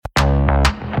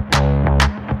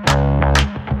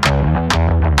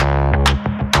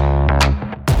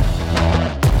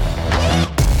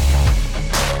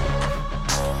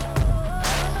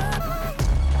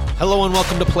Hello and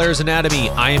welcome to Players Anatomy.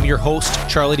 I am your host,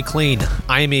 Charlie DeClean.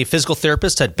 I am a physical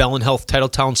therapist at Bellin Health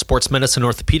Titletown Sports Medicine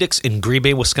Orthopedics in Green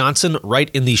Bay, Wisconsin, right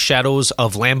in the shadows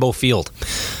of Lambeau Field.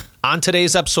 On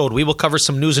today's episode, we will cover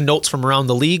some news and notes from around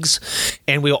the leagues,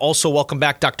 and we'll also welcome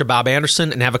back Dr. Bob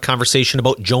Anderson and have a conversation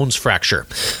about Jones fracture.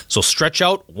 So stretch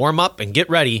out, warm up, and get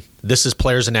ready. This is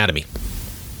Players Anatomy.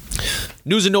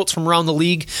 News and notes from around the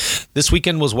league. This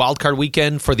weekend was wildcard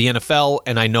weekend for the NFL,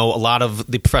 and I know a lot of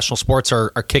the professional sports are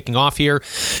kicking off here.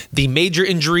 The major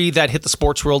injury that hit the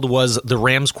sports world was the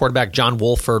Rams quarterback John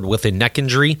Wolford with a neck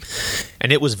injury,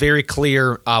 and it was very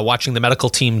clear watching the medical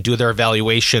team do their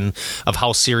evaluation of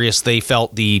how serious they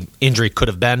felt the injury could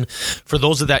have been. For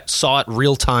those that saw it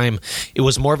real time, it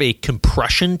was more of a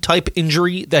compression type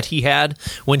injury that he had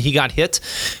when he got hit,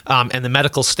 and the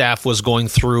medical staff was going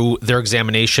through their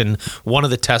examination. One of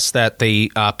the tests that they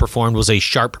performed was a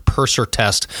Sharp Purser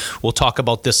test. We'll talk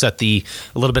about this a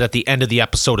little bit at the end of the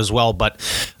episode as well. But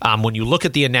when you look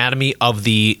at the anatomy of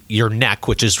your neck,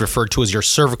 which is referred to as your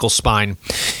cervical spine,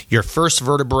 your first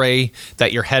vertebrae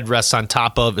that your head rests on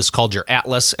top of is called your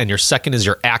atlas, and your second is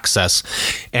your axis.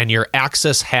 And your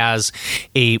axis has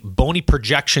a bony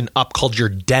projection up called your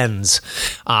dens.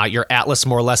 Your atlas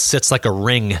more or less sits like a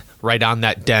ring right on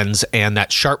that dens, and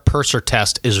that Sharp Purser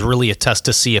test is really a test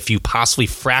to see if you possibly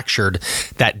fractured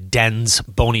that dens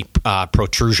bony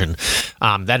protrusion.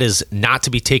 That is not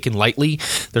to be taken lightly.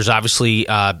 There's obviously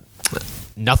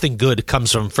nothing good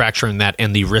comes from fracturing that,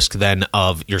 and the risk then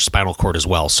of your spinal cord as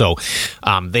well. So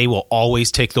they will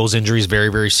always take those injuries very,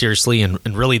 very seriously, and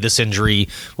really this injury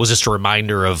was just a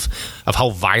reminder of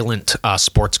how violent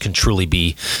sports can truly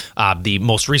be. The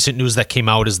most recent news that came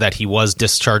out is that he was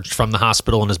discharged from the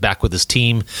hospital and is back with his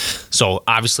team. So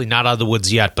obviously not out of the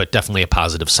woods yet, but definitely a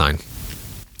positive sign.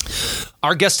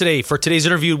 Our guest today, for today's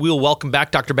interview, we will welcome back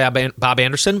Dr. Bob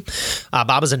Anderson.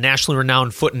 Bob is a nationally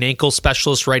renowned foot and ankle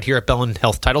specialist right here at Bellin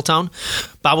Health Titletown.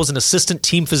 Bob was an assistant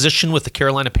team physician with the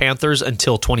Carolina Panthers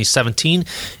until 2017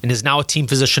 and is now a team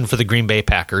physician for the Green Bay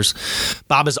Packers.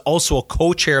 Bob is also a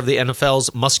co-chair of the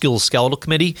NFL's Musculoskeletal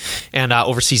Committee and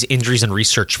oversees injuries and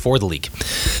research for the league.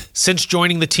 Since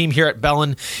joining the team here at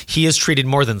Bellin, he has treated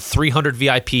more than 300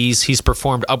 VIPs. He's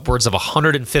performed upwards of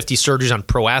 150 surgeries on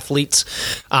pro athletes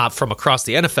from across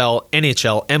the NFL,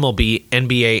 NHL, MLB,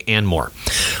 NBA, and more.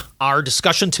 Our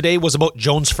discussion today was about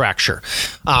Jones fracture.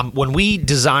 When we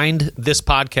designed this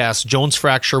podcast, Jones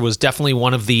fracture was definitely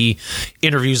one of the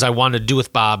interviews I wanted to do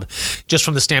with Bob, just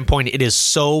from the standpoint it is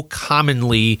so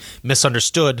commonly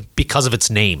misunderstood because of its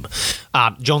name.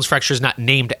 Jones fracture is not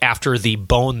named after the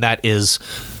bone that is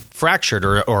fractured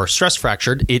or stress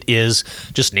fractured. It is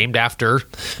just named after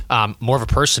more of a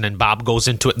person, and Bob goes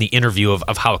into it in the interview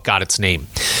of how it got its name.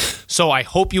 So I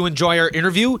hope you enjoy our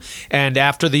interview, and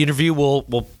after the interview,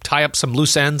 we'll tie up some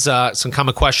loose ends, some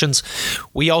common questions.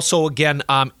 We also, again,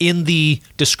 in the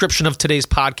description of today's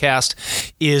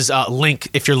podcast is a link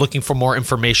if you're looking for more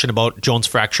information about Jones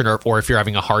fracture, or if you're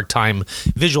having a hard time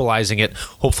visualizing it.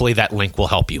 Hopefully that link will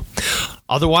help you.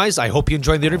 Otherwise, I hope you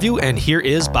enjoyed the interview, and here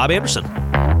is Bob Anderson.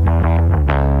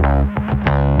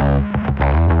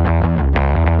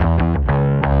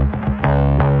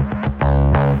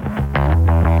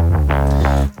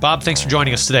 Bob, thanks for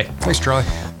joining us today. Thanks, Charlie.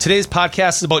 Today's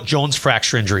podcast is about Jones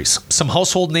fracture injuries. Some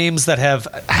household names that have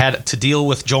had to deal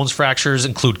with Jones fractures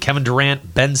include Kevin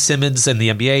Durant, Ben Simmons in the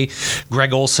NBA,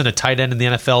 Greg Olsen, a tight end in the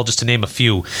NFL, just to name a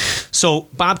few. So,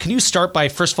 Bob, can you start by,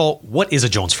 first of all, what is a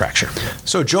Jones fracture?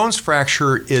 So, Jones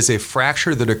fracture is a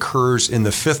fracture that occurs in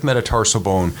the fifth metatarsal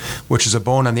bone, which is a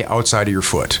bone on the outside of your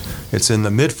foot. It's in the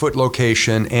midfoot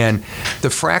location, and the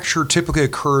fracture typically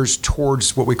occurs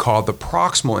towards what we call the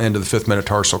proximal end of the fifth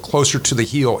metatarsal, closer to the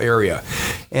heel area.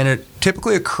 And it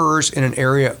typically occurs in an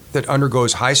area that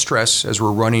undergoes high stress as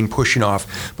we're running, pushing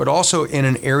off, but also in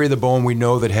an area of the bone we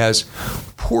know that has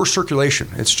poor circulation.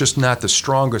 It's just not the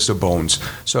strongest of bones.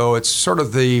 So it's sort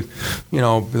of the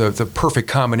perfect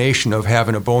combination of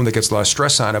having a bone that gets a lot of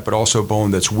stress on it, but also a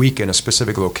bone that's weak in a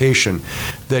specific location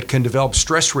that can develop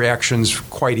stress reactions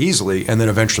quite easily and then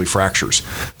eventually fractures.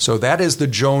 So that is the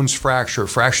Jones fracture, a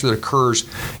fracture that occurs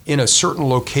in a certain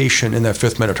location in that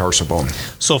fifth metatarsal bone.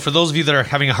 So for those of you that are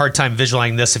having a hard time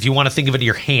visualizing this, if you want to think of it in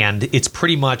your hand, it's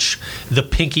pretty much the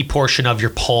pinky portion of your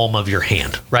palm of your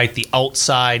hand, right? The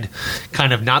outside,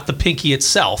 kind of not the pinky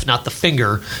itself, not the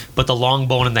finger, but the long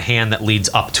bone in the hand that leads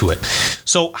up to it.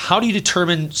 So how do you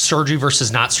determine surgery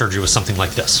versus not surgery with something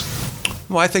like this?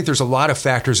 Well, I think there's a lot of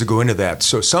factors that go into that.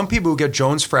 So some people who get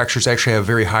Jones fractures actually have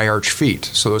very high arch feet.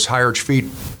 So those high arch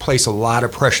feet place a lot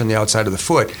of pressure on the outside of the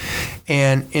foot.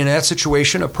 And in that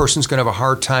situation, a person's going to have a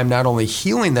hard time not only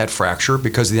healing that fracture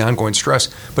because of the ongoing stress,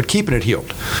 but keeping it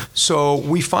healed. So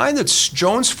we find that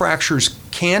Jones fractures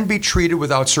can be treated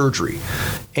without surgery.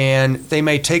 And they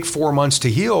may take 4 months to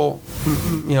heal,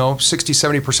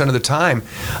 60-70% of the time.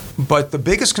 But the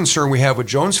biggest concern we have with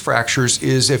Jones fractures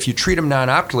is if you treat them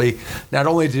non-optimally, not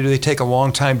only do they take a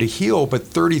long time to heal, but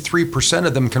 33%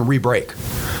 of them can re-break.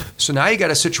 So now you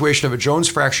got a situation of a Jones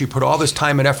fracture, you put all this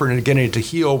time and effort into getting it to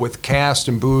heal with cast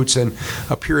and boots and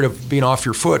a period of being off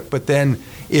your foot, but then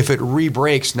if it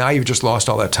re-breaks, now you've just lost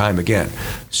all that time again.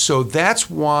 So that's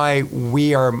why we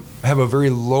have a very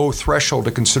low threshold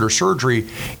to consider surgery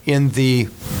in the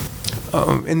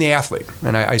athlete.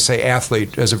 And I say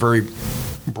athlete as a very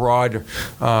broad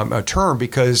term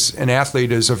because an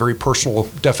athlete is a very personal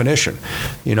definition.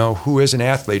 Who is an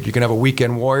athlete? You can have a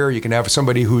weekend warrior. You can have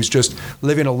somebody who's just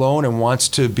living alone and wants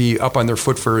to be up on their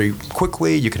foot very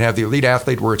quickly. You can have the elite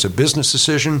athlete where it's a business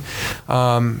decision.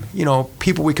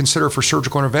 People we consider for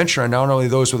surgical intervention are not only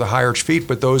those with a high arch feet,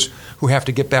 but those who have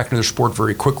to get back into their sport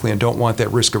very quickly and don't want that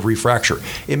risk of refracture.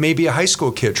 It may be a high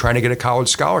school kid trying to get a college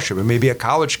scholarship. It may be a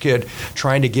college kid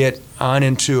trying to get on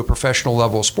into a professional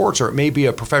level of sports, or it may be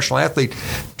a professional athlete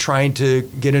trying to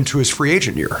get into his free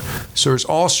agent year. So there's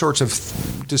all sorts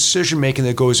of decision making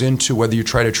that goes into whether you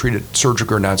try to treat it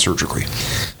surgically or non-surgically.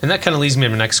 And that kind of leads me to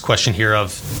my next question here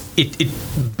of it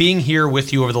being here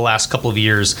with you over the last couple of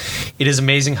years. It is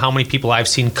amazing how many people I've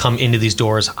seen come into these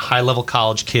doors, high-level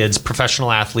college kids,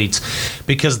 professional athletes,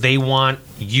 because they want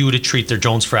you to treat their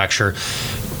Jones fracture.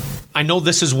 I know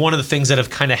this is one of the things that have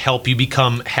kind of helped you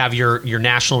have your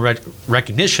national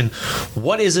recognition.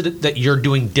 What is it that you're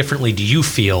doing differently, do you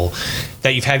feel,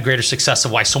 that you've had greater success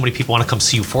of why so many people want to come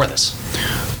see you for this?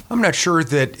 I'm not sure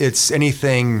that it's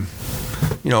anything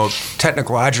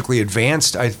technologically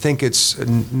advanced. I think it's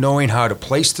knowing how to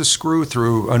place the screw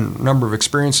through a number of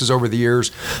experiences over the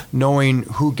years, knowing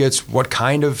who gets what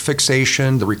kind of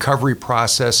fixation, the recovery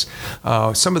process,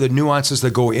 some of the nuances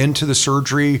that go into the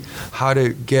surgery, how to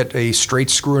get a straight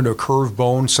screw into a curved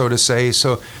bone, so to say.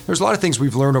 So there's a lot of things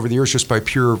we've learned over the years just by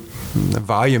pure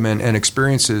volume and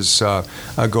experiences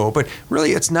ago. But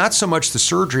really, it's not so much the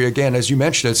surgery. Again, as you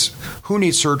mentioned, it's who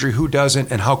needs surgery, who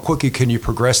doesn't, and how quickly can you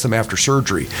progress them after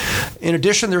surgery. In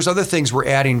addition, there's other things we're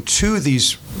adding to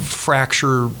these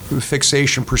fracture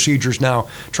fixation procedures now,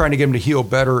 trying to get them to heal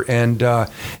better and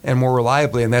more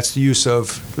reliably, and that's the use of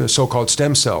so-called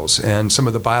stem cells and some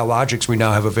of the biologics we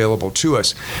now have available to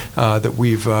us that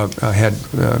we've had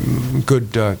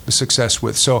good success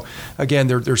with. So again,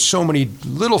 there's so many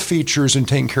little features in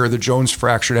taking care of the Jones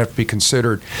fracture that have to be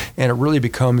considered, and it really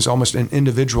becomes almost an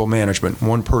individual management,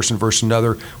 one person versus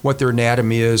another, what their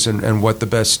anatomy is and what the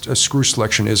best screw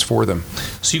selection is for them.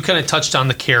 So you kind of touched on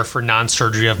the care for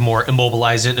non-surgery of more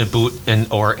immobilizing a boot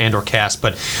and or cast,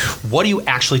 but what are you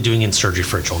actually doing in surgery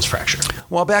for a Jones fracture?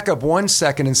 Well, I'll back up 1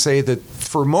 second and say that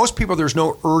for most people, there's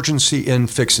no urgency in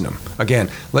fixing them. Again,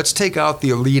 let's take out the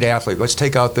elite athlete. Let's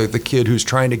take out the kid who's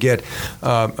trying to get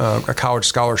a college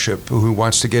scholarship, who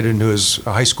wants to get into his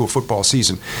high school football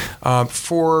season.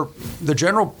 For the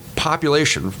general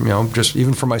population, just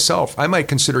even for myself, I might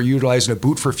consider utilizing a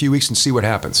boot for a few weeks and see what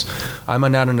happens. I'm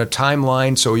not on a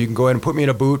timeline, so you can go ahead and put me in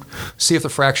a boot, see if the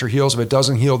fracture heals. If it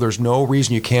doesn't heal, there's no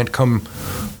reason you can't come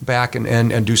back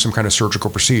and do some kind of surgical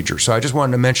procedure. So I just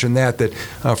wanted to mention that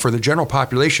for the general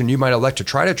population, you might elect to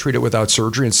try to treat it without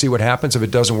surgery and see what happens. If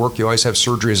it doesn't work, you always have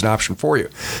surgery as an option for you.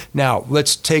 Now,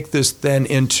 let's take this then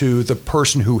into the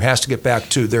person who has to get back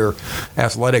to their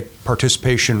athletic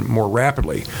participation more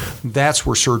rapidly. That's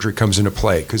where surgery comes into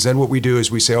play, because then what we do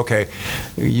is we say, okay,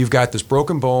 you've got this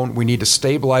broken bone. We need to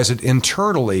stabilize it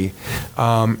internally,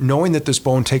 knowing that this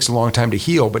bone takes a long time to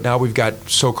heal, but now we've got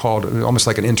so-called almost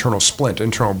like an internal splint,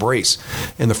 internal brace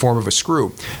in the form of a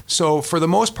screw. So for the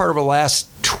most part of the last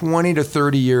 20 to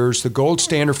 30 years, the gold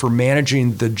standard for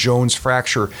managing the Jones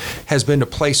fracture has been to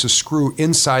place a screw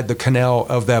inside the canal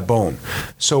of that bone.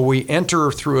 So we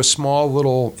enter through a small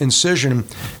little incision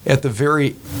at the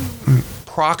very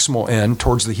proximal end,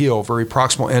 towards the heel, very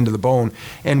proximal end of the bone,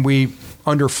 and we,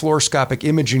 under fluoroscopic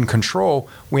imaging control,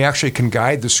 we actually can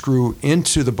guide the screw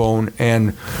into the bone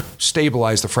and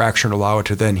stabilize the fracture and allow it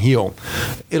to then heal.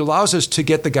 It allows us to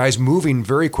get the guys moving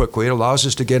very quickly. It allows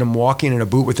us to get them walking in a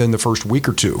boot within the first week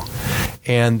or two.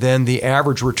 And then the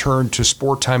average return to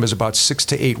sport time is about 6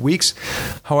 to 8 weeks.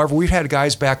 However, we've had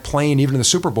guys back playing even in the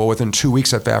Super Bowl within 2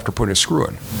 weeks after putting a screw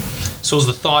in. So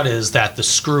the thought is that the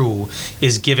screw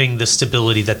is giving the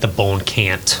stability that the bone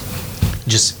can't.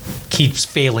 Just keeps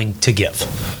failing to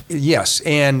give. Yes,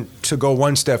 and to go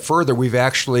one step further, we've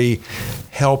actually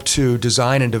helped to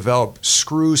design and develop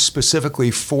screws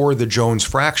specifically for the Jones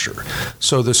fracture.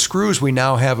 So the screws we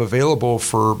now have available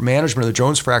for management of the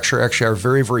Jones fracture actually are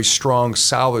very, very strong,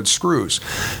 solid screws.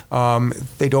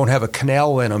 They don't have a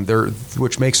canal in them,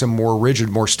 which makes them more rigid,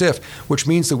 more stiff, which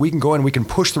means that we can go in and we can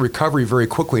push the recovery very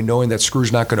quickly, knowing that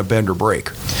screw's not going to bend or break.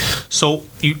 So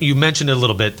you mentioned it a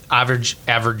little bit, average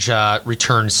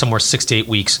return somewhere 6 to 8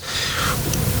 weeks.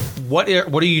 What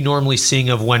are you normally seeing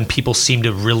of when people seem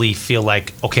to really feel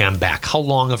like, okay, I'm back? How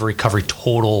long of a recovery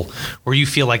total where you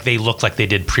feel like they look like they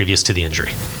did previous to the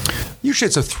injury? Usually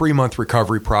it's a 3-month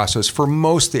recovery process. For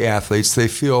most of the athletes, they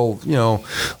feel, a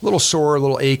little sore, a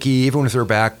little achy, even if they're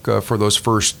back for those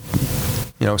first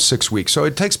 6 weeks. So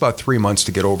it takes about 3 months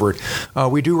to get over it.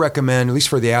 We do recommend, at least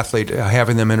for the athlete,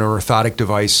 having them in an orthotic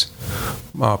device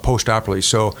post-operatively.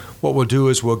 So what we'll do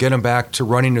is we'll get them back to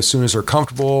running as soon as they're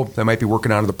comfortable. They might be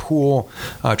working out of the pool,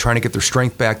 trying to get their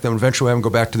strength back. Then eventually have them go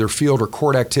back to their field or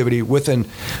court activity with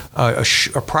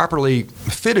a properly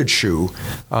fitted shoe,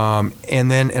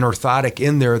 and then an orthotic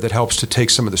in there that helps to take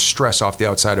some of the stress off the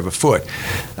outside of a foot.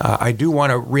 I do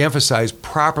want to reemphasize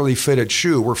properly fitted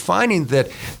shoe. We're finding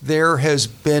that there has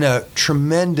been a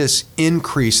tremendous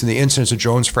increase in the incidence of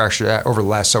Jones fracture over the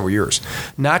last several years.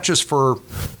 Not just for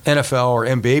NFL or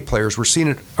NBA players, we're seeing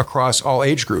it across all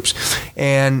age groups.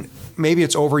 And maybe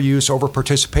it's overuse,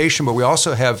 over-participation, but we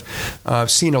also have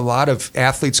seen a lot of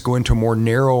athletes go into more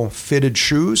narrow-fitted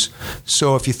shoes.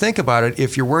 So if you think about it,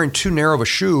 if you're wearing too narrow of a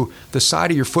shoe, the side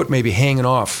of your foot may be hanging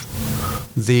off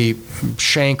the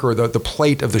shank or the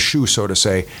plate of the shoe, so to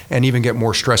say, and even get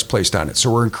more stress placed on it. So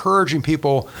we're encouraging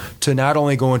people to not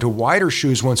only go into wider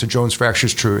shoes once a Jones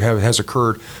fracture has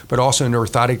occurred, but also an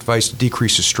orthotic device to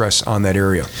decrease the stress on that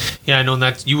area. Yeah, I know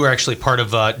that you were actually part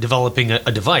of developing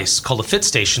a device called a Fit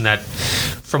Station that,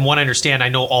 from what I understand, I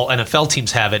know all NFL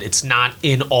teams have it. It's not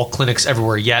in all clinics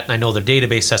everywhere yet, and I know the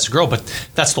database has to grow, but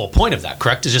that's the whole point of that,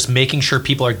 correct? Is just making sure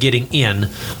people are getting in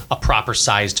a proper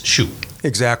sized shoe.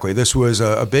 Exactly. This was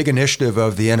a big initiative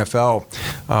of the NFL,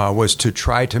 was to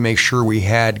try to make sure we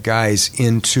had guys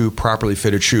into properly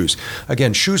fitted shoes.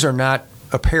 Again, shoes are not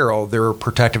apparel, they're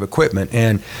protective equipment,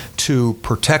 and to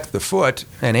protect the foot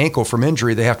and ankle from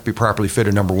injury, they have to be properly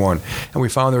fitted, number one. And we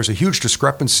found there was a huge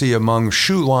discrepancy among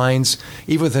shoe lines,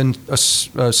 even within a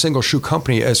single shoe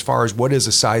company, as far as what is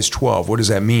a size 12, what does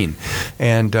that mean?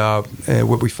 And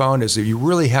what we found is that you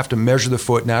really have to measure the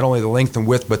foot, not only the length and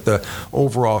width, but the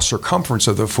overall circumference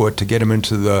of the foot to get them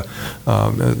into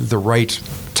the right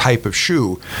type of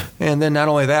shoe. And then not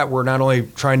only that, we're not only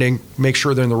trying to make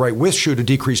sure they're in the right width shoe to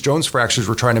decrease Jones fractures,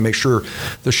 we're trying to make sure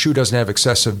the shoe doesn't have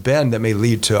excessive bend that may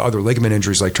lead to other ligament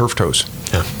injuries like turf toes.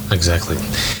 Yeah, exactly.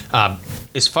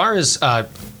 As far as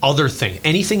other thing,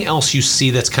 anything else you see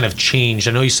that's kind of changed?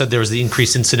 I know you said there was the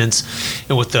increased incidence,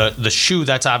 and with the shoe,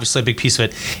 that's obviously a big piece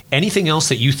of it. Anything else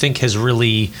that you think has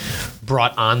really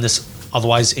brought on this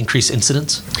otherwise increased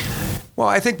incidence? Well,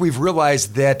 I think we've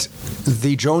realized that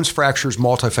the Jones fracture is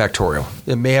multifactorial.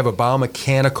 It may have a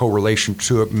biomechanical relation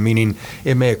to it, meaning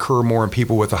it may occur more in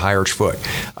people with a high arch foot.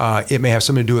 It may have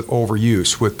something to do with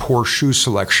overuse, with poor shoe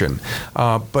selection.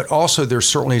 But also there's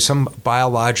certainly some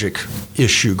biologic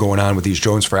issue going on with these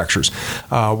Jones fractures.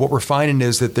 What we're finding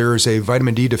is that there is a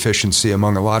vitamin D deficiency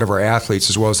among a lot of our athletes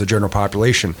as well as the general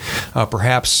population.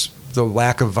 Perhaps the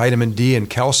lack of vitamin D and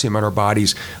calcium in our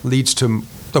bodies leads to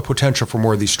the potential for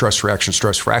more of these stress reactions,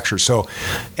 stress fractures. So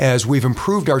as we've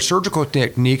improved our surgical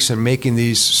techniques and making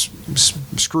these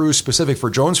screws specific for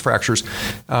Jones fractures,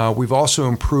 we've also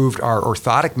improved our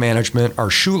orthotic management, our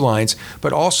shoe lines,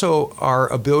 but also our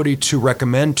ability to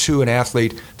recommend to an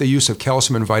athlete the use of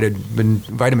calcium and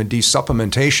vitamin D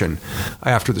supplementation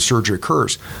after the surgery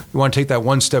occurs. We want to take that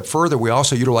one step further. We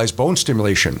also utilize bone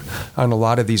stimulation on a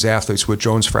lot of these athletes with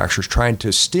Jones fractures, trying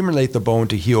to stimulate the bone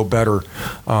to heal better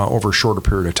over a shorter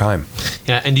period of time.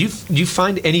 Yeah, and do you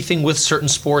find anything with certain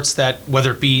sports that,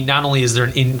 whether it be not only is there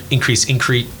an increased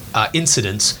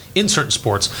incidence in certain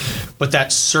sports, but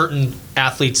that certain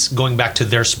athletes going back to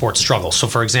their sport struggle? So,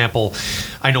 for example,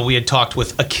 I know we had talked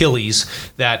with Achilles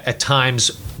that at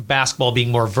times basketball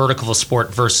being more vertical of a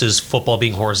sport versus football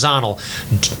being horizontal,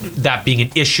 that being an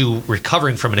issue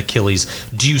recovering from an Achilles.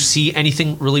 Do you see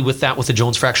anything really with that with the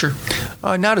Jones fracture?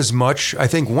 Not as much. I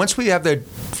think once we have that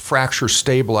fracture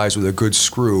stabilized with a good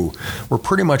screw, we're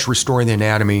pretty much restoring the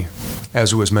anatomy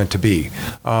as it was meant to be.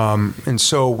 And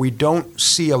so we don't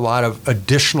see a lot of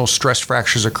additional stress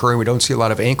fractures occurring. We don't see a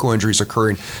lot of ankle injuries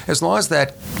occurring. As long as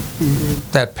that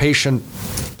patient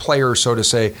player, so to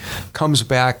say, comes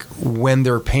back when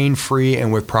they're pain-free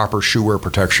and with proper shoe wear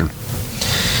protection.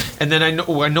 And then I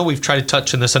know we've tried to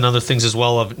touch on this and other things as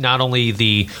well, of not only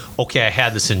I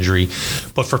had this injury,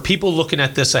 but for people looking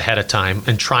at this ahead of time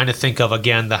and trying to think of,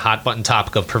 again, the hot button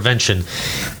topic of prevention,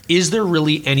 is there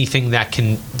really anything that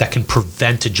can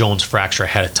prevent a Jones fracture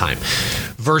ahead of time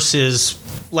versus,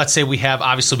 let's say we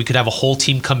could have a whole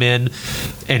team come in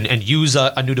and use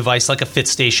a new device like a Fit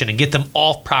Station and get them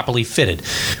all properly fitted.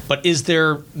 But is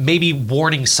there maybe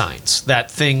warning signs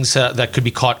that things that could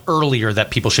be caught earlier that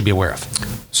people should be aware of?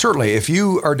 Certainly. If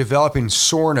you are developing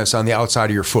soreness on the outside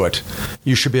of your foot,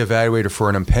 you should be evaluated for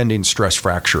an impending stress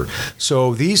fracture.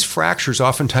 So these fractures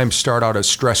oftentimes start out as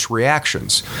stress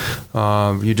reactions.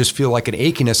 You just feel like an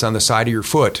achiness on the side of your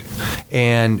foot.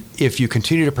 And if you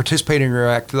continue to participate in your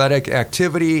athletic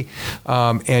activity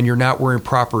and you're not wearing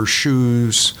proper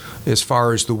shoes as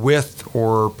far as the width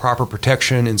or proper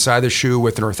protection inside the shoe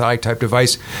with an orthotic type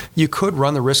device, you could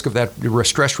run the risk of that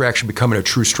stress reaction becoming a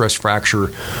true stress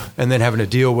fracture and then having to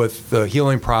deal with the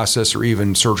healing process or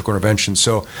even surgical intervention.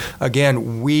 So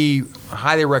again, we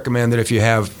highly recommend that if you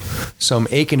have some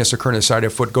achiness occurring on the side of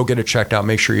your foot, go get it checked out,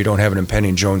 make sure you don't have an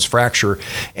impending Jones fracture.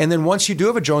 And then once you do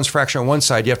have a Jones fracture on one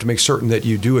side, you have to make certain that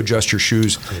you do adjust your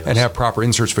shoes and have proper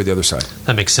inserts for the other side.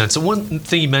 That makes sense. And one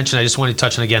thing you mentioned, I just wanted to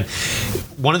touch on again.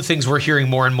 One of the things we're hearing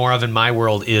more and more of in my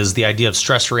world is the idea of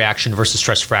stress reaction versus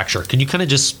stress fracture. Can you kind of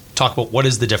just talk about what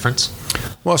is the difference?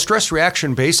 Well, stress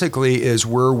reaction basically is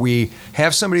where we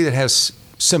have somebody that has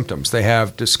symptoms. They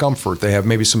have discomfort. They have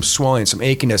maybe some swelling, some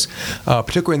achiness,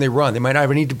 particularly when they run. They might not have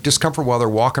any discomfort while they're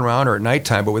walking around or at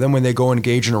nighttime, but then when they go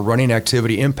engage in a running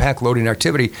activity, impact loading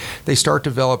activity, they start to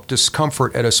develop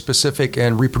discomfort at a specific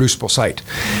and reproducible site.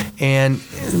 And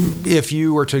if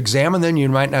you were to examine them, you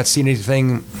might not see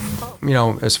anything,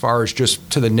 as far as just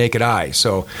to the naked eye.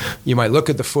 So you might look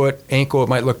at the foot, ankle, it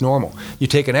might look normal. You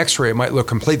take an x-ray, it might look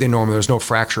completely normal. There's no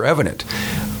fracture evident.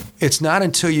 It's not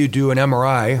until you do an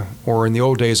MRI, or in the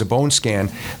old days, a bone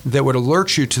scan, that would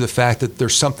alert you to the fact that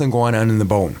there's something going on in the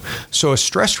bone. So a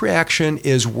stress reaction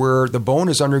is where the bone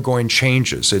is undergoing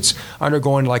changes. It's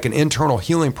undergoing like an internal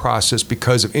healing process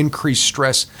because of increased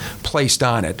stress placed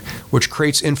on it, which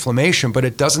creates inflammation, but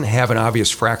it doesn't have an obvious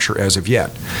fracture as of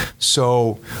yet.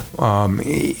 So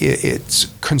it's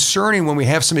concerning when we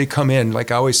have somebody come in, like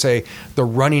I always say, the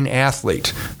running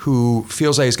athlete who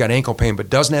feels like he's got ankle pain but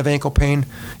doesn't have ankle pain.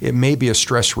 It may be a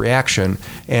stress reaction.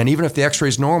 And even if the x-ray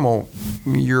is normal,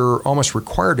 you're almost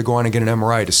required to go on and get an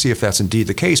MRI to see if that's indeed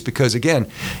the case. Because again,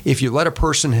 if you let a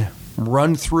person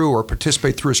run through or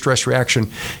participate through a stress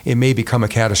reaction, it may become a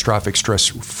catastrophic stress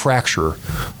fracture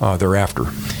thereafter.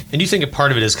 And you think a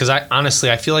part of it is, because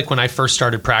I feel like when I first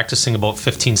started practicing about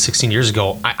 15, 16 years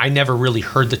ago, I never really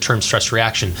heard the term stress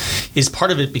reaction. Is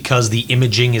part of it because the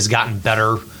imaging has gotten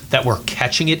better, that we're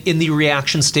catching it in the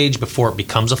reaction stage before it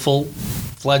becomes a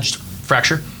full-fledged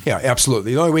fracture? Yeah,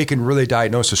 absolutely. The only way you can really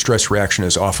diagnose a stress reaction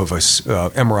is off of a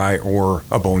MRI or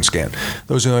a bone scan.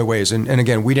 Those are the only ways. And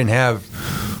again, we didn't have,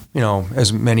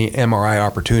 as many MRI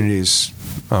opportunities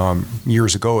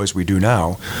years ago as we do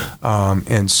now.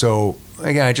 And so,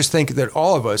 again, I just think that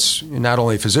all of us, not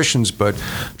only physicians, but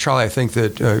Charlie, I think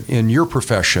that in your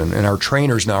profession and our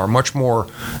trainers now are much more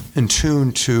in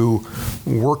tune to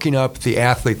working up the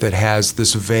athlete that has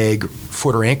this vague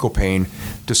foot or ankle pain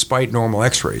despite normal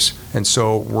x-rays. And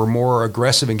so we're more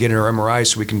aggressive in getting our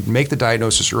MRIs so we can make the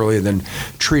diagnosis early and then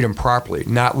treat them properly,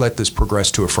 not let this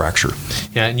progress to a fracture.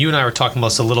 Yeah, and you and I were talking about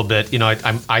this a little bit.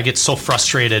 I get so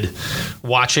frustrated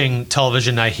watching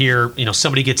television. I hear,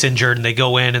 somebody gets injured and they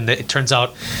go in and it turns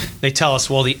out they tell us,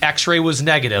 well, the x-ray was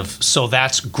negative, so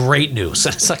that's great news.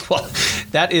 And it's like, well,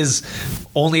 that is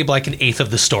only like an eighth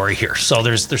of the story here. So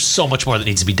there's so much more that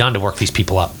needs to be done to work these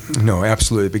people up. No,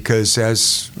 absolutely, because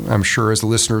as I'm sure as the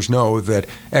listeners know, that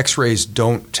x-rays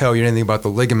don't tell you anything about the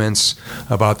ligaments,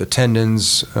 about the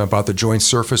tendons, about the joint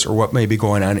surface, or what may be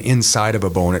going on inside of a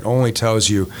bone. It only tells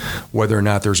you whether or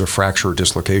not there's a fracture or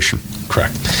dislocation.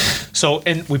 Correct. So,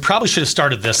 and we probably should have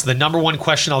started this. The number one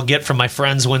question I'll get from my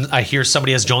friends when I hear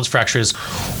somebody has Jones fracture is,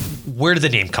 where did the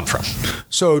name come from?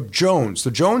 So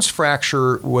the Jones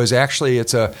fracture was actually,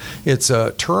 it's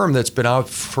a term that's been out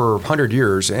for 100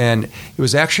 years, and it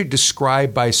was actually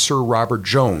described by Sir Robert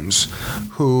Jones,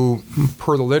 who,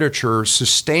 per the literature,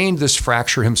 sustained this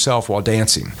fracture himself while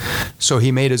dancing. So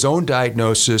he made his own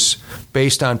diagnosis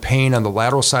based on pain on the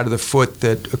lateral side of the foot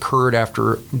that occurred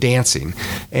after dancing,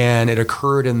 and it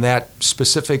occurred in that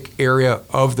specific area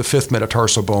of the fifth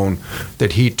metatarsal bone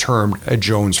that he termed a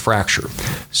Jones fracture.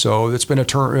 So So it's been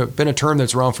a term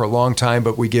that's around for a long time,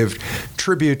 but we give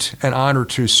tribute and honor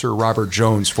to Sir Robert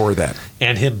Jones for that.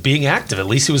 And him being active. At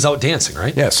least he was out dancing,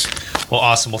 right? Yes. Well,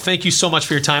 awesome. Well, thank you so much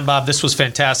for your time, Bob. This was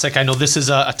fantastic. I know this is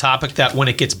a topic that when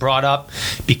it gets brought up,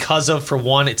 because of, for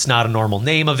one, it's not a normal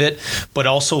name of it, but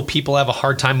also people have a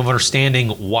hard time of understanding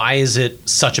why is it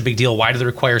such a big deal? Why do they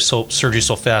require surgery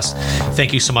so fast?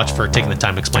 Thank you so much for taking the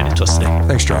time to explain it to us today.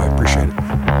 Thanks, Joe. I appreciate it.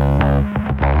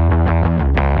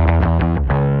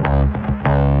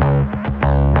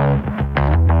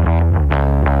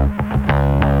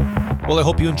 Well, I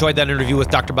hope you enjoyed that interview with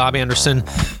Dr. Bob Anderson.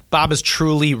 Bob has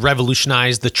truly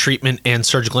revolutionized the treatment and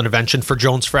surgical intervention for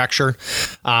Jones fracture.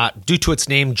 Due to its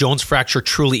name, Jones fracture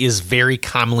truly is very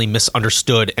commonly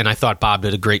misunderstood, and I thought Bob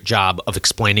did a great job of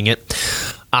explaining it.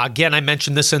 Again, I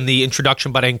mentioned this in the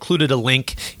introduction, but I included a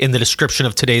link in the description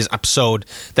of today's episode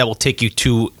that will take you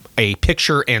to a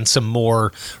picture and some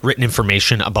more written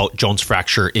information about Jones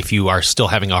fracture if you are still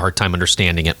having a hard time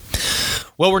understanding it.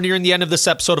 Well, we're nearing the end of this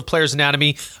episode of Players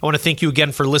Anatomy. I want to thank you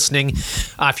again for listening.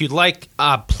 If you'd like,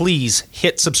 please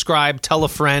hit subscribe, tell a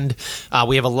friend.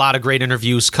 We have a lot of great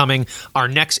interviews coming. Our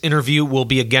next interview will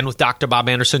be again with Dr. Bob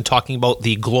Anderson talking about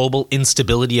the global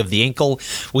instability of the ankle,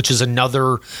 which is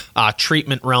another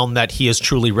treatment realm that he has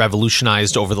truly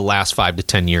revolutionized over the last 5 to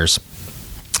 10 years.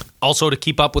 Also, to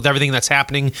keep up with everything that's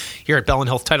happening here at Bellin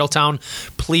Health Titletown,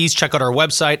 please check out our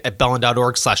website at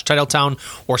bellin.org/Titletown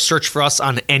or search for us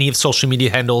on any of social media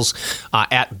handles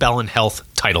at Bellin Health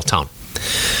Titletown.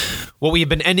 What we have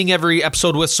been ending every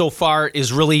episode with so far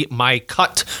is really my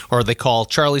cut, or they call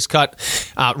Charlie's cut.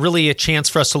 Really a chance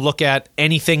for us to look at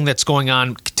anything that's going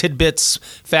on, tidbits,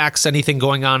 facts, anything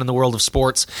going on in the world of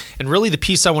sports. And really the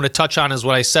piece I want to touch on is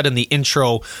what I said in the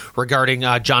intro regarding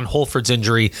John Holford's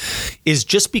injury, is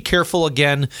just be careful,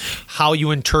 again, how you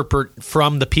interpret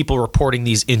from the people reporting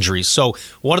these injuries. So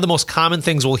one of the most common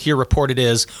things we'll hear reported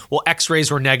is, well, x-rays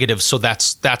were negative, so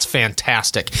that's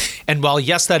fantastic. And while,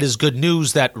 yes, that is good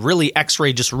news, that really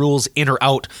x-ray just rules in or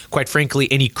out, quite frankly,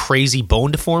 any crazy bone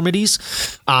deformities.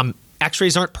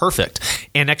 X-rays aren't perfect,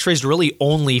 and X-rays really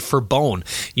only for bone.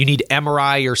 You need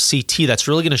MRI or CT that's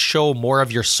really going to show more of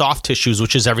your soft tissues,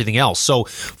 which is everything else. So,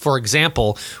 for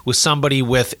example, with somebody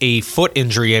with a foot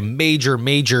injury, a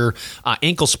major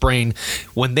ankle sprain,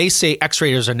 when they say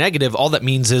X-rays are negative, all that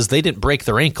means is they didn't break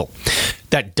their ankle.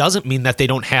 That doesn't mean that they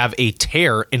don't have a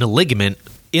tear in a ligament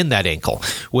in that ankle,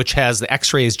 which has the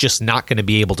x-ray is just not going to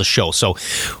be able to show. So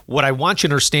what I want you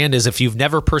to understand is, if you've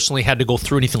never personally had to go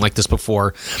through anything like this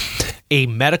before, a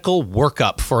medical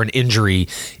workup for an injury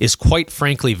is quite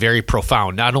frankly very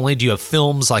profound. Not only do you have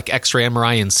films like x-ray,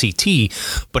 MRI, and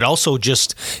CT, but also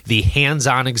just the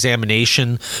hands-on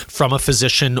examination from a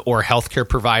physician or healthcare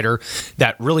provider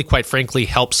that really, quite frankly,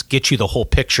 helps get you the whole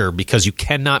picture, because you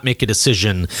cannot make a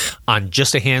decision on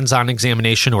just a hands-on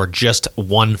examination or just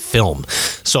one film.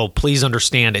 So please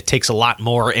understand, it takes a lot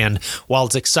more. And while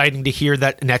it's exciting to hear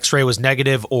that an x-ray was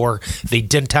negative or they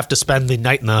didn't have to spend the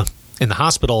night in the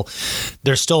hospital,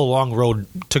 there's still a long road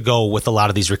to go with a lot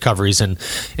of these recoveries. And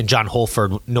John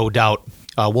Wolford, no doubt,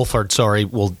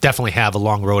 will definitely have a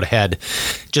long road ahead.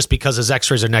 Just because his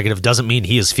x-rays are negative doesn't mean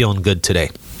he is feeling good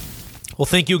today. Well,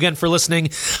 thank you again for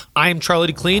listening. I am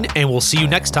Charlie DeClean, and we'll see you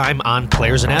next time on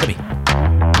Players Anatomy.